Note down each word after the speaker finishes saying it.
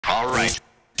All right.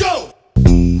 Go!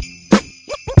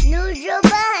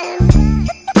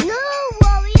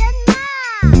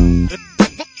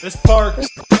 It's Parks.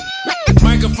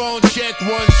 Microphone check 1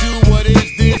 2. What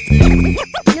is this?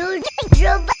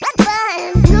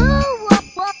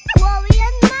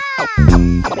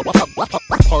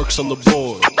 Parks on the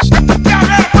board.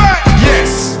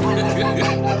 Yes. Let's get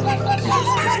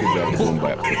that boom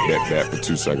back for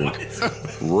 2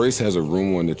 seconds. Royce has a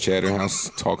rumor in the chatter house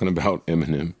talking about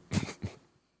Eminem.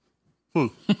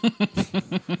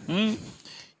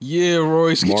 Yeah,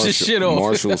 Royce, get your shit off.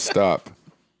 Marshall, stop.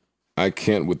 I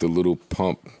can't with the little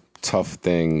pump tough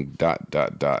thing. ... I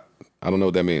don't know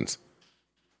what that means.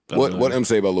 What M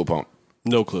say about Lil Pump?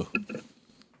 No clue.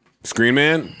 Screen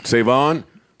Man? Savon?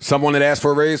 Someone that asked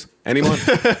for a raise? Anyone?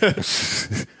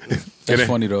 That's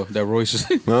funny though. That Royce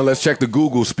is. Well, let's check the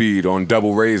Google speed on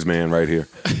Double Raise Man right here.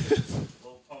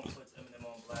 Lil Pump puts Eminem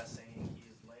on blast saying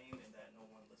he is lame and that no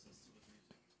one listens to his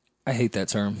music. I hate that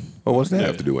term. Oh, what's that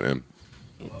have to do with M?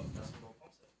 Well, that's what Lil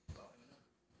Pump said about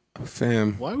Eminem.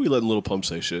 Fam. Why are we letting Lil Pump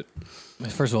say shit?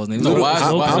 First of all, his name No, is why,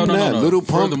 I'm why, no, no, not. no, no. Little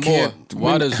Pump Furthermore, can't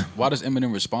why win. does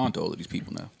Eminem respond to all of these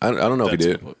people now? I don't know if he That's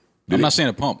did. the point. I'm not saying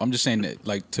a Pump. I'm just saying that,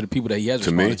 like, to the people that he has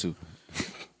To me? responded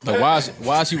to. Like,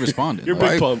 why is he responding? You're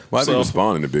Like, Big Pump. Why is he so-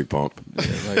 responding to Big Pump?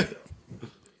 like,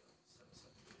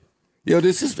 Yo,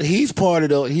 he's part of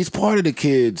the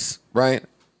kids, right?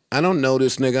 I don't know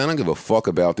this nigga. I don't give a fuck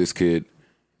about this kid.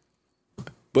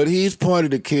 But he's part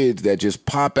of the kids that just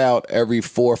pop out every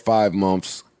 4 or 5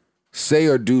 months, say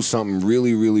or do something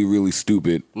really, really, really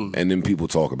stupid, and then people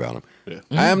talk about him. Yeah.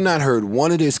 I have not heard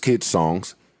one of this kid's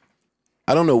songs.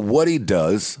 I don't know what he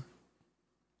does.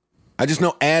 I just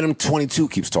know Adam 22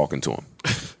 keeps talking to him.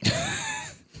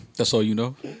 that's all you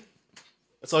know?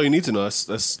 That's all you need to know.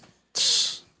 That's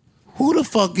Who the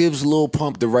fuck gives Lil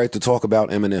Pump the right to talk about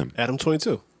Eminem? Adam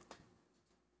 22.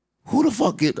 Who the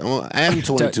fuck get Adam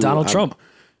 22? Donald Trump.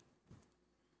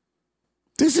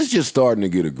 This is just starting to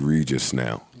get egregious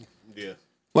now. Yeah.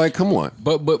 Like, come on.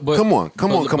 But Come on.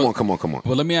 But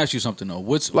let me ask you something though.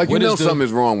 Like, you know something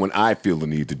is wrong when I feel the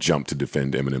need to jump to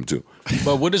defend Eminem too.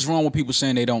 But what is wrong with people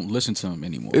saying they don't listen to him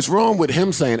anymore? It's wrong with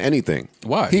him saying anything.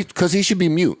 Why? Because he should be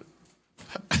mute.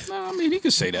 No, I mean, he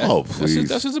could say that. Oh, please.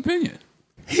 That's his opinion.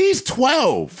 He's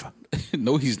 12.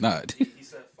 No, he's not. He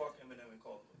said, fuck Eminem and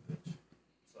called him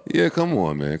a bitch. Yeah, come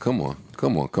on, man. Come on,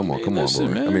 listen,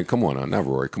 Rory. man. I mean, come on, not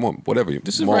Rory. Come on, whatever.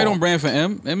 This is right on brand for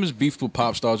M. M has beefed with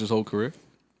pop stars his whole career.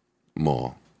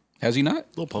 Maul. Has he not?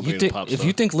 Lil Pump You ain't think, a pop if star.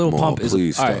 you think Lil Maul, Pump is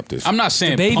please all stop right, this. I'm not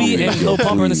saying Baby Pump and is. Lil Pump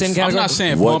are in the Please. same I'm category. not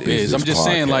saying What Pump is. I'm this just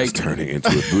saying podcast like turning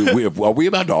into. Are we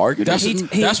about to argue? that's this?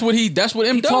 that's what M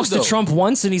He does talks though. to Trump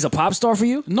once and he's a pop star for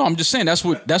you. No, I'm just saying that's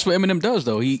what Eminem does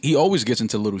though. He always gets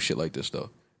into little shit like this though,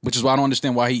 which is why I don't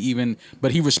understand why he even.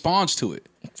 But he responds to it.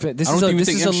 This I is don't a, even this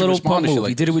think is M a should little respond Pump to shit move. like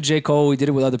He did it with J. Cole. He did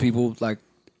it with other people. Like,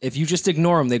 if you just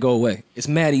ignore them, they go away. It's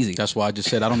mad easy. That's why I just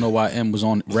said I don't know why M was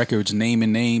on records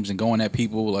naming names and going at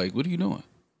people. Like, what are you doing?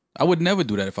 I would never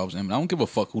do that if I was Eminem. I don't give a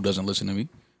fuck who doesn't listen to me.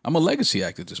 I'm a legacy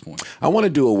act at this point. I want to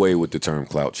do away with the term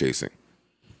clout chasing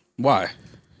Why?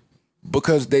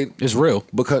 because It's real.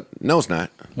 Because no, it's not.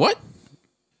 What?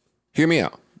 Hear me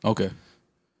out. Okay.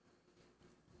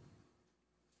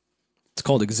 It's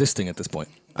called existing at this point.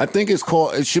 I think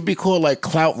it should be called like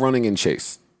clout running in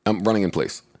chase. I'm running in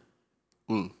place.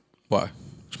 Why?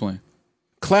 Explain.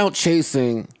 Clout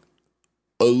chasing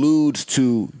alludes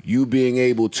to you being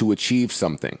able to achieve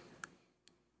something.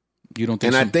 You don't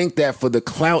think? And I think that for the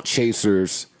clout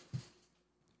chasers,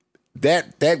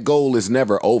 that goal is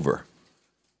never over.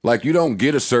 Like, you don't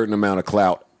get a certain amount of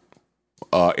clout,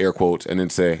 air quotes, and then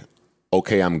say,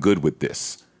 okay, I'm good with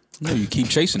this. No, you keep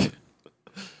chasing it.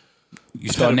 You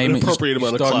start an naming appropriate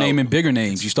amount of start clout. naming bigger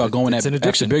names. You start going It's an after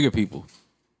addiction. bigger people.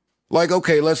 Like,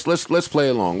 okay, let's play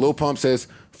along. Lil Pump says,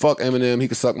 fuck Eminem, he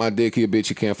can suck my dick, he a bitch,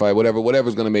 he can't fight,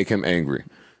 whatever's gonna make him angry.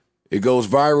 It goes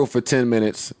viral for 10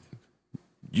 minutes,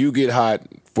 you get hot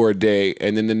for a day,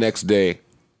 and then the next day,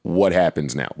 what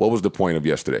happens now? What was the point of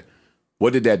yesterday?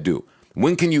 What did that do?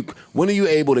 When are you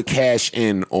able to cash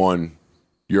in on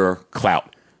your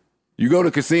clout? You go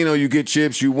to casino, you get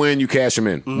chips, you win, you cash them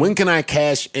in. When can I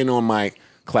cash in on my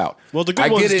clout? Well, the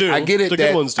good ones do. I get it The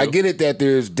good ones do. I get it that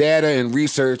there's data and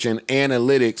research and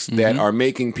analytics that are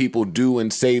making people do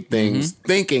and say things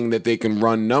thinking that they can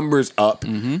run numbers up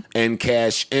and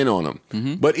cash in on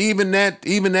them. But even that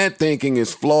thinking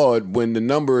is flawed when the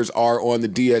numbers are on the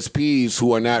DSPs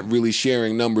who are not really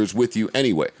sharing numbers with you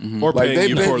anyway. Or Like, paying they've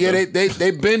you been, for them.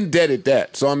 they've been dead at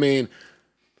that. So I mean,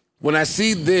 when I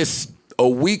see this a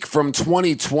week from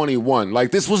 2021, like,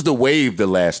 this was the wave the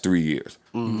last 3 years.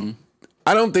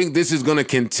 I don't think this is going to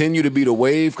continue to be the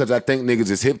wave because I think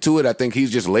niggas is hip to it. I think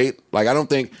he's just late. Like, I don't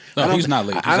think... No, I don't, he's not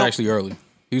late. He's actually early.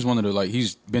 He's one of the, like,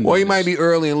 he's been... Well, he might be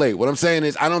early and late. What I'm saying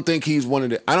is I don't think he's one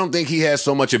of the... I don't think he has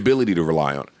so much ability to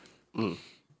rely on.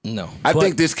 No. I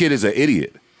think this kid is an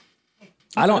idiot.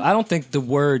 I don't think the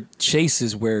word chase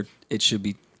is where it should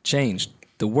be changed.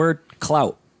 The word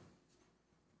clout,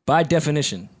 by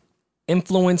definition,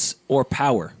 influence or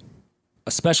power,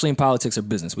 especially in politics or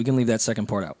business. We can leave that second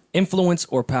part out. Influence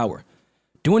or power.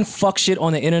 Doing fuck shit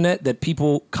on the internet that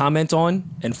people comment on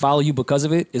and follow you because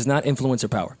of it is not influence or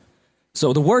power.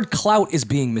 So the word clout is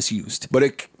being misused.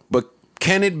 But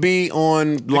can it be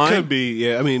online? It could be,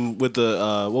 yeah. I mean, with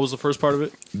the what was the first part of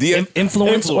it? The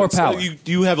Influence or power.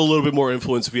 You have a little bit more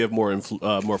influence if you have more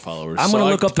more followers. I'm going to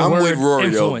look up the I'm word with Rory,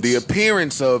 influence. though. The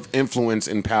appearance of influence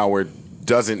and power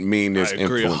doesn't mean there's I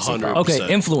agree, influence and power. 100%.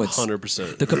 Okay, influence.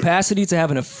 100%. The capacity to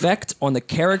have an effect on the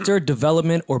character,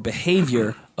 development, or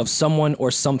behavior of someone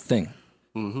or something,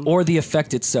 or the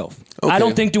effect itself. Okay. I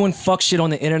don't think doing fuck shit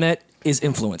on the internet is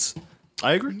influence.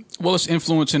 I agree. Well, it's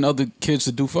influencing other kids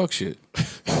to do fuck shit.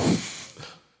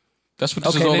 That's what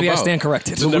this is Okay, all maybe I about. stand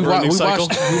corrected. So never-ending cycle.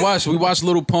 we watched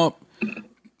Little Pump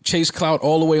chase Clout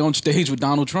all the way on stage with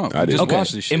Donald Trump. I did. Just Okay,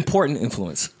 watch this shit. important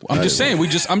influence. I'm just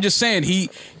saying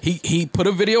he put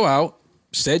a video out,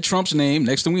 said Trump's name.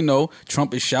 Next thing we know,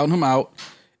 Trump is shouting him out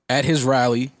at his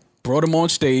rally, brought him on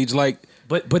stage. Like,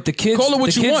 But the kids, Call it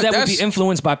what the you kids want. that would That's- be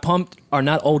influenced by Pump are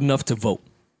not old enough to vote.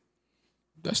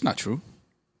 that's not true.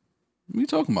 What are you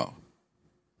talking about?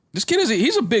 This kid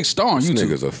he's a big star on This YouTube.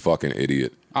 nigga's a fucking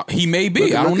idiot. He may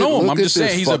be. I don't know him. I'm just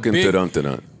saying he's a big.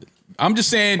 Dun-dun-dun. I'm just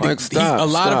saying Like, a lot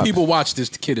stop. of people watch this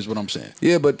kid is what I'm saying.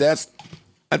 Yeah, but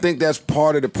I think that's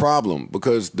part of the problem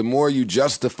because the more you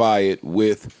justify it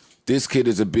with this kid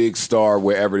is a big star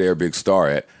wherever they're a big star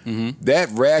at, that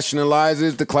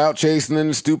rationalizes the clout chasing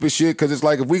and the stupid shit. Because it's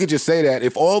like if we could just say that,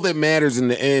 if all that matters in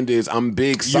the end is I'm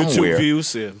big somewhere, YouTube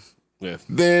views, yeah.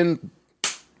 then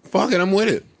fuck it, I'm with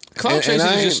it. Clout chasing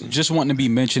is just wanting to be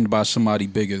mentioned by somebody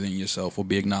bigger than yourself or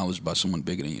be acknowledged by someone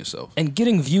bigger than yourself. And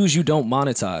getting views you don't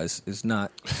monetize is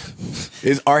not.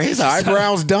 Are his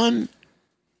eyebrows done?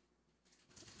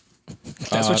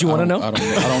 That's what you want to know?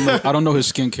 I don't know his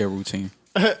skincare routine.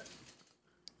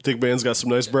 Think man's got some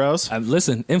nice brows.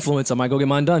 Listen, influence. I might go get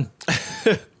mine done.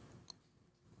 A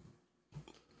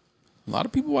lot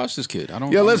of people watch this kid.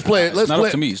 Let's play it. It's not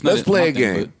up to me. It's not Let's play my a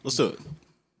thing, game. Let's do it.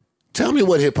 Tell me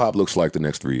what hip hop looks like the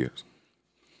next 3 years.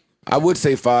 I would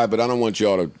say 5, but I don't want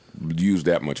y'all to use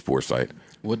that much foresight.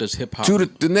 What does hip hop?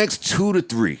 The next 2 to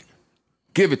 3.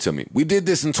 Give it to me. We did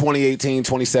this in 2018,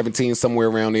 2017, somewhere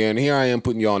around there, and here I am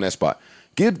putting y'all on that spot.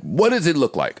 What does it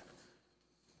look like?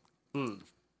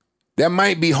 That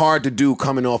might be hard to do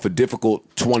coming off a difficult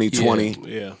 2020.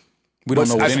 Yeah. We don't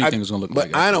know what anything's going to look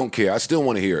like. But I don't care. I still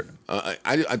want to hear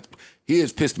it. He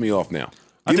has pissed me off now.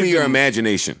 Give me your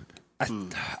imagination.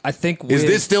 I think. Is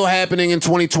this still happening in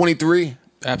 2023?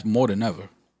 More than ever.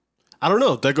 I don't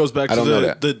know. That goes back to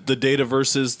know the data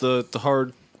versus the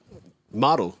hard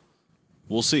model.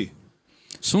 We'll see.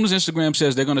 As soon as Instagram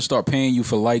says they're going to start paying you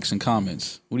for likes and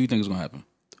comments, what do you think is going to happen?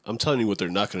 I'm telling you what they're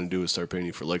not going to do is start paying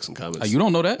you for likes and comments. You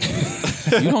don't know that.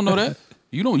 You don't know that.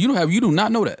 You do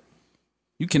not know that.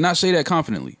 You cannot say that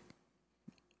confidently.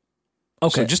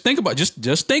 Okay. So just think about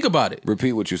just think about it.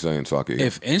 Repeat what you're saying, Saki.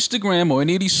 If Instagram or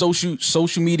any of these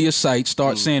social media sites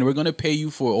start saying we're going to pay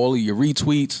you for all of your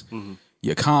retweets,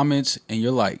 your comments, and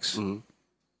your likes,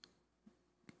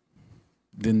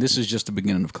 then this is just the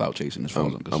beginning of clout chasing. As far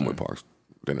as I'm concerned. I'm with Parks.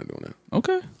 They're not doing that.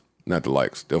 Okay. Not the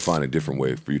likes. They'll find a different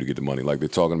way for you to get the money. Like they're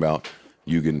talking about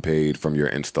you getting paid from your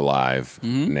Insta Live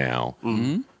now.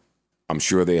 I'm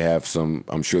sure they have some.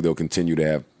 I'm sure they'll continue to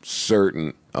have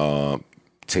certain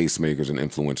tastemakers and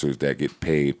influencers that get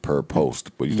paid per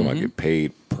post. But you talking about get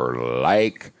paid per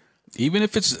like? Even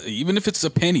if it's a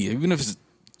penny, even if it's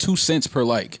 2 cents per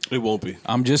like, It won't be.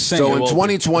 I'm just saying. So in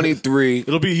 2023,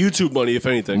 It'll be YouTube money, if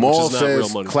anything, Maul which is not real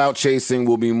says money. clout chasing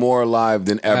will be more alive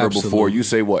than ever before. Absolutely. You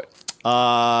say what?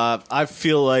 I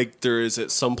feel like there is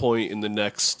at some point in the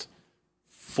next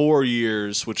 4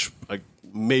 years, which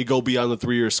may go beyond the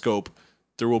 3-year scope,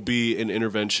 there will be an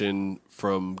intervention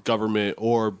from government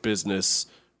or business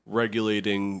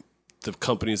regulating the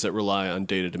companies that rely on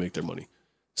data to make their money.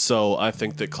 So I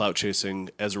think that clout chasing,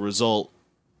 as a result,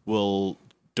 will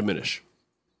diminish.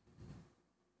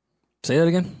 Say that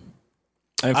again.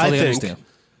 I fully understand.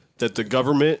 That the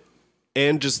government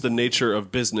and just the nature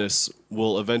of business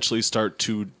will eventually start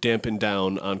to dampen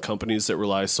down on companies that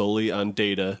rely solely on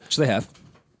data. Which they have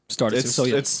started to. So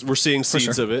yeah. We're seeing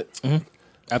seeds of it.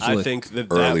 Absolutely. I think that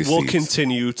Early will seeds.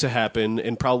 continue to happen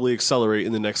and probably accelerate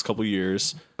in the next couple of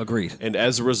years. Agreed. And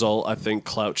as a result, I think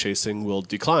clout chasing will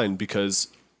decline because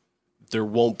there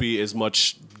won't be as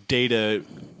much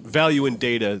value in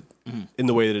data in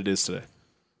the way that it is today.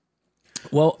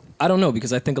 Well, I don't know,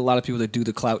 because I think a lot of people that do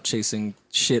the clout chasing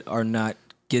shit are not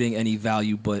getting any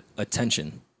value but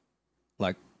attention.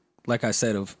 Like I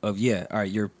said, yeah, all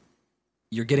right,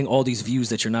 you're getting all these views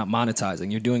that you're not monetizing.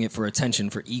 You're doing it for attention,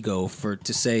 for ego,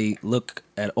 to say, look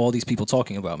at all these people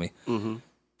talking about me.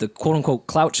 The quote unquote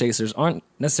clout chasers aren't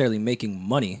necessarily making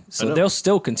money, so they'll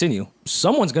still continue.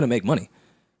 Someone's gonna make money.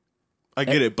 I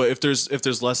get it, but if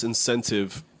there's less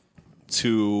incentive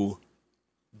to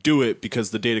do it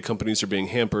because the data companies are being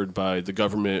hampered by the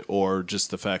government, or just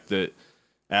the fact that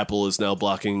Apple is now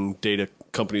blocking data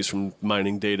companies from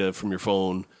mining data from your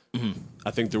phone,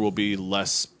 I think there will be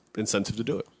less incentive to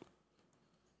do it.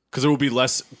 Because there will be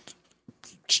less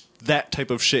that type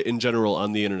of shit in general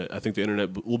on the internet. I think the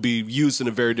internet will be used in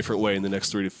a very different way in the next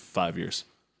 3 to 5 years.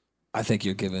 I think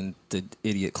you're giving the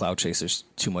idiot cloud chasers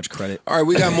too much credit. All right,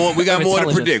 we got more. We got more to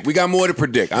Intelligent. predict. We got more to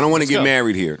predict. I don't want to get go.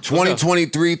 married here.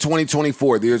 2023,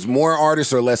 2024. There's more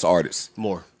artists or less artists?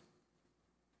 More.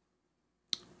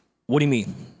 What do you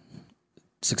mean?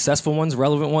 Successful ones,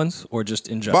 relevant ones, or just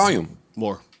in general? Volume.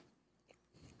 More.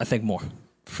 I think more,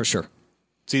 for sure.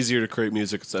 It's easier to create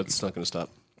music. That's not going to stop.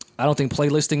 I don't think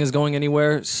playlisting is going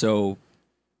anywhere, so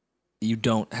you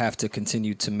don't have to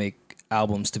continue to make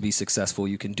albums to be successful.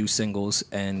 You can do singles,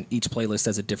 and each playlist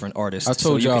has a different artist. I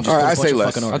told you y'all- can just All right, put a I say bunch of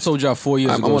less. fucking I artists. told y'all 4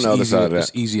 years I'm ago on the other side of that.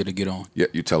 it's easier to get on. Yeah,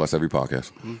 you tell us every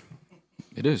podcast.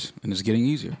 It is, and it's getting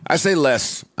easier. I say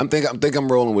less. I think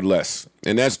I'm rolling with less,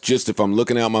 and that's just if I'm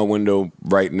looking out my window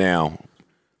right now.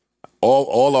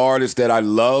 All the artists that I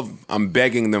love, I'm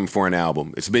begging them for an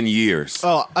album. It's been years.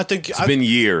 Oh, I think It's been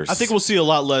years. I think we'll see a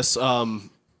lot less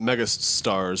mega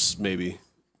stars maybe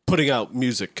putting out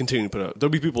music, continuing to put out. There'll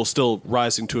be people still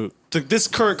rising to this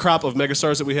current crop of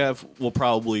megastars that we have. We'll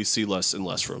probably see less and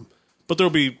less from, but there'll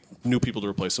be new people to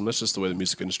replace them. That's just the way the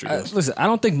music industry goes. Listen, I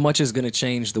don't think much is going to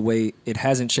change the way it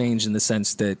hasn't changed, in the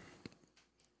sense that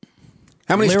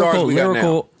How many stars we got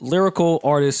now? lyrical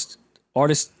artists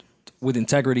with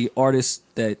integrity, artists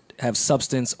that have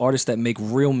substance, artists that make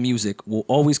real music will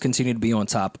always continue to be on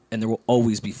top, and there will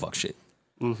always be fuck shit.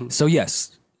 So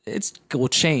yes, it will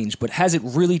change, but has it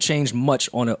really changed much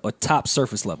on a top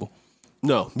surface level?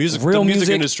 No, music. Real The music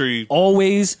industry.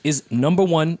 always is number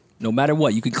one, no matter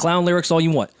what. You can clown lyrics all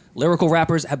you want. Lyrical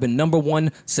rappers have been number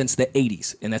one since the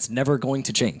 80s, and that's never going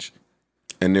to change.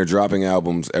 And they're dropping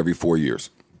albums every 4 years.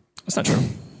 That's not true.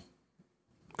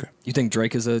 Okay. You think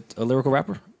Drake is a lyrical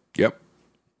rapper? Yep.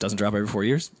 Doesn't drop every 4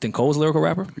 years? Think Cole's a lyrical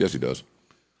rapper? Yes, he does.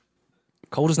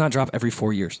 Cole does not drop every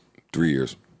 4 years. 3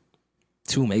 years.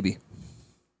 2 maybe.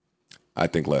 I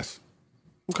think less.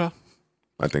 Okay.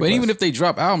 I think. But less. even if they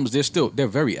drop albums, they're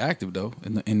very active though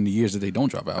in the years that they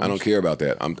don't drop albums. I don't care about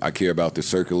that. I care about the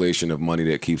circulation of money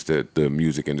that keeps the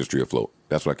music industry afloat.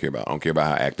 That's what I care about. I don't care about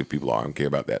how active people are. I don't care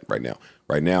about that right now.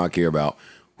 Right now, I care about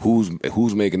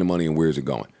who's making the money and where's it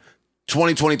going.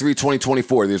 2023,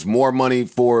 2024, there's more money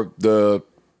for the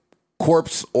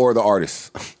corpse or the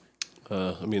artists.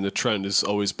 I mean, the trend has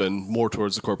always been more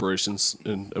towards the corporations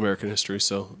in American history,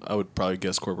 so I would probably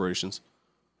guess corporations.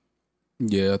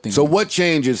 Yeah, I think So what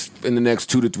changes in the next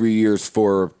 2 to 3 years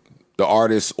for the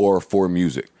artists or for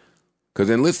music? Because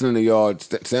in listening to y'all,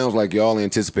 it sounds like y'all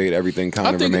anticipate everything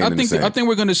kind of remaining the same. I think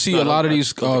we're going to see a lot of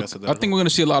these. don't think I said that I think we're going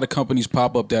to see a lot of companies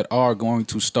pop up that are going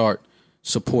to start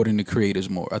supporting the creators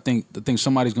more. I think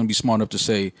somebody's going to be smart enough to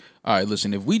say, all right,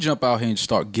 listen, if we jump out here and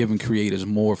start giving creators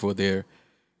more for their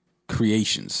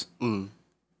creations,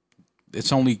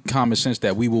 it's only common sense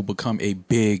that we will become a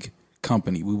big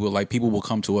company. We will, like, people will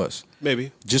come to us.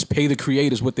 Maybe. Just pay the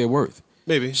creators what they're worth.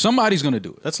 Maybe. Somebody's going to do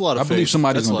it. That's a lot of I believe faith.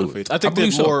 somebody's That's a lot going of to do faith. it. I think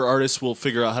believe that so. more artists will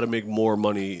figure out how to make more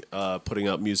money putting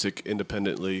out music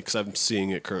independently, because I'm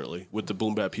seeing it currently with the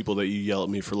boom bap people that you yell at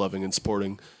me for loving and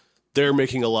supporting. They're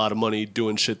making a lot of money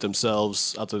doing shit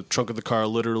themselves out the trunk of the car,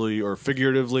 literally or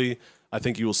figuratively. I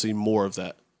think you will see more of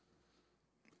that.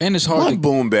 And it's hard What to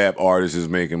boom bap artist is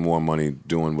making more money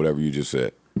doing whatever you just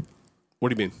said? What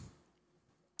do you mean?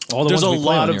 All the There's a ones we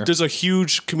play lot on of here. there's a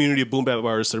huge community of boom bap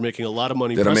artists that are making a lot of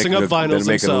money That are pressing making up vinyls that are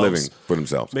making a living themselves, for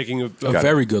themselves. making a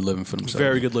very good living for themselves.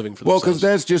 very good living for Well, themselves. because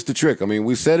that's just the trick. I mean,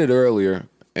 we said it earlier,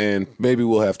 and maybe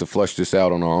we'll have to flush this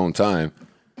out on our own time.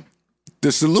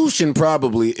 The solution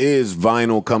probably is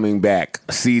vinyl coming back,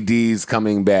 CDs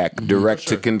coming back, direct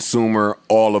to consumer,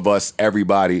 all of us,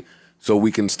 everybody, so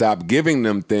we can stop giving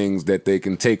them things that they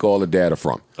can take all the data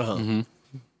from.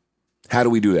 How do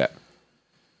we do that?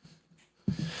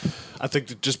 I think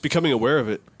that just becoming aware of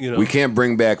it. You know, We can't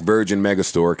bring back Virgin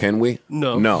Megastore, can we?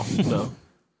 No, No. no.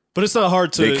 But it's not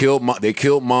hard to. They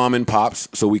killed mom and pops,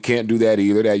 so we can't do that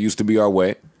either. That used to be our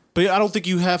way. But I don't think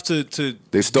you have to.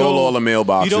 They stole all the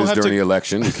mailboxes during the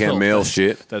election. You can't mail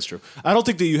shit. That's true. I don't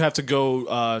think that you have to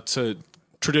go to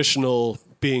traditional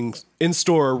being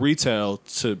in-store or retail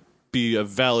to be a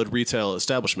valid retail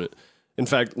establishment. In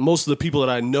fact, most of the people that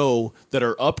I know that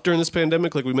are up during this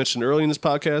pandemic, like we mentioned earlier in this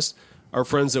podcast, are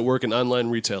friends that work in online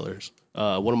retailers.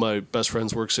 One of my best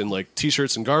friends works in like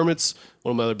T-shirts and garments.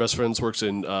 One of my other best friends works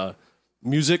in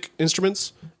music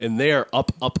instruments, and they are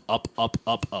up.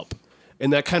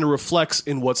 And that kind of reflects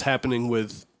in what's happening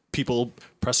with people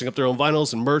pressing up their own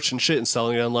vinyls and merch and shit and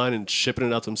selling it online and shipping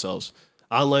it out themselves.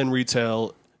 Online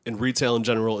retail and retail in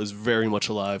general is very much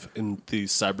alive in the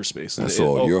cyberspace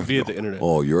via the internet.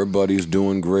 All your buddies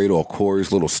doing great. All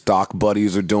Corey's little stock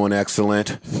buddies are doing excellent.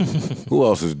 Who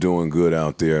else is doing good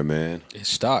out there, man? It's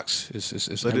stocks. It's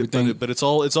But everything. but it's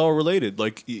all related.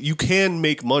 Like you can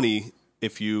make money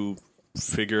if you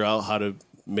figure out how to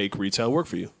make retail work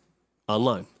for you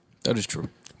online. That is true.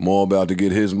 Maul about to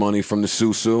get his money from the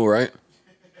Susu, right?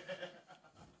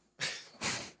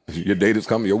 Your date is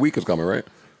coming. Your week is coming, right?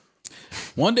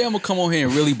 One day I'm gonna come on here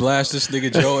and really blast this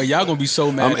nigga Joe, and y'all gonna be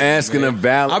so mad. I'm asking a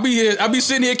valid. I be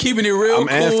sitting here keeping it real. I'm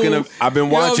asking him. I've been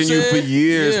watching you for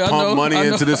years. Yeah, pump money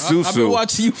into the Susu. I've been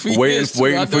watching you for years.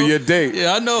 Waiting for your date.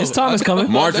 Yeah, I know. His time is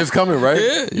coming. March is coming, right?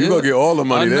 Yeah, You gonna get all the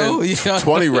money I know, then. yeah.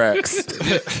 20 racks.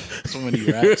 So many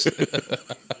racks.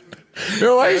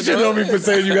 Yo, why you shitting on me for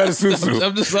saying you got a Susu?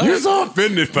 I'm just like, You're so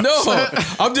offended by no,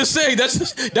 I'm just saying that's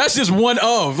just one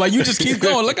of. Like you just keep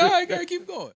going. Like all right, keep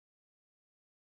going.